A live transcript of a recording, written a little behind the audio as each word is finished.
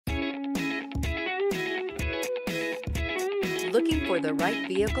Looking for the right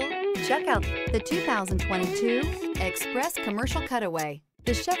vehicle? Check out the 2022 Express Commercial Cutaway.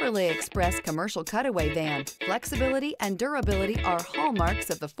 The Chevrolet Express Commercial Cutaway van, flexibility and durability are hallmarks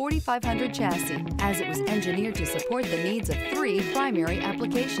of the 4500 chassis, as it was engineered to support the needs of 3 primary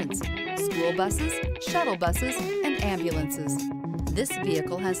applications: school buses, shuttle buses, and ambulances. This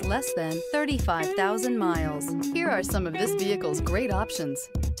vehicle has less than 35,000 miles. Here are some of this vehicle's great options: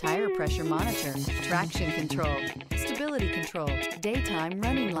 tire pressure monitor, traction control, stability control, daytime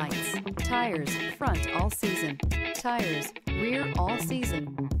running lights, tires front all season, tires rear all season,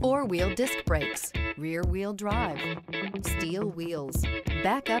 4-wheel disc brakes, rear wheel drive, steel wheels,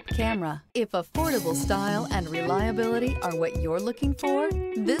 backup camera. If affordable style and reliability are what you're looking for,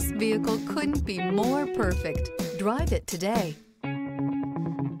 this vehicle couldn't be more perfect. Drive it today.